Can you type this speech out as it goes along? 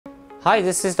Hi,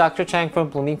 this is Dr. Chang from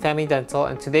Blooming Family Dental,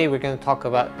 and today we're going to talk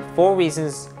about 4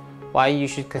 reasons why you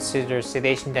should consider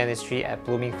sedation dentistry at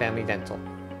Blooming Family Dental.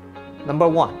 Number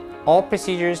 1. All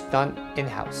procedures done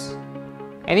in-house.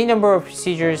 Any number of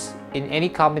procedures in any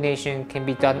combination can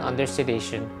be done under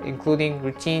sedation, including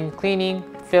routine cleaning,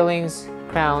 fillings,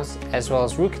 crowns, as well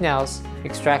as root canals,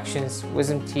 extractions,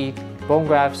 wisdom teeth, bone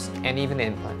grafts, and even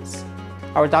implants.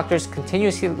 Our doctors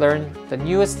continuously learn the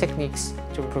newest techniques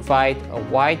to provide a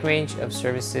wide range of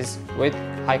services with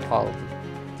high quality.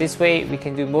 This way, we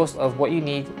can do most of what you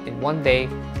need in one day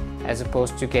as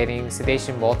opposed to getting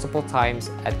sedation multiple times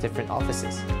at different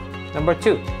offices. Number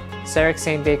 2. CEREC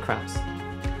same-day crowns.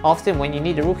 Often when you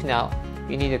need a root canal,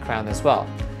 you need a crown as well.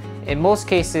 In most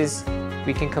cases,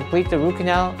 we can complete the root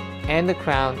canal and the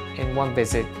crown in one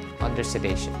visit under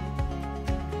sedation.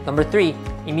 Number 3.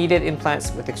 Immediate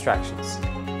implants with extractions.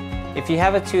 If you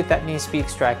have a tooth that needs to be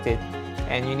extracted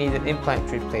and you need an implant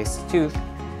to replace the tooth,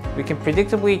 we can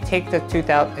predictably take the tooth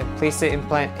out and place the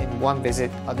implant in one visit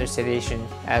under sedation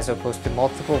as opposed to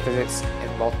multiple visits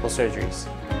and multiple surgeries.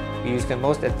 We use the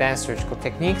most advanced surgical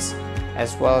techniques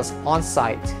as well as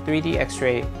on-site 3D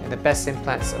X-ray and the best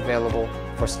implants available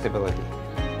for stability.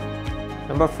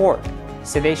 Number 4.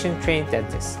 Sedation-trained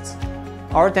dentists.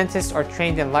 Our dentists are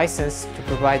trained and licensed to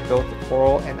provide both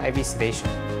oral and IV sedation.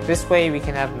 This way we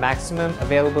can have maximum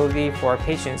availability for our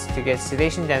patients to get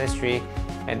sedation dentistry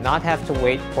and not have to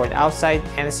wait for an outside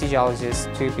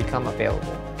anesthesiologist to become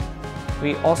available.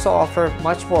 We also offer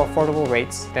much more affordable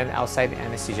rates than outside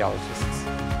anesthesiologists.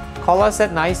 Call us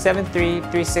at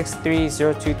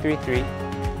 973-363-0233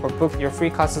 or book your free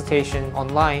consultation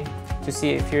online to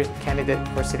see if you're a candidate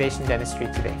for sedation dentistry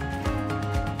today.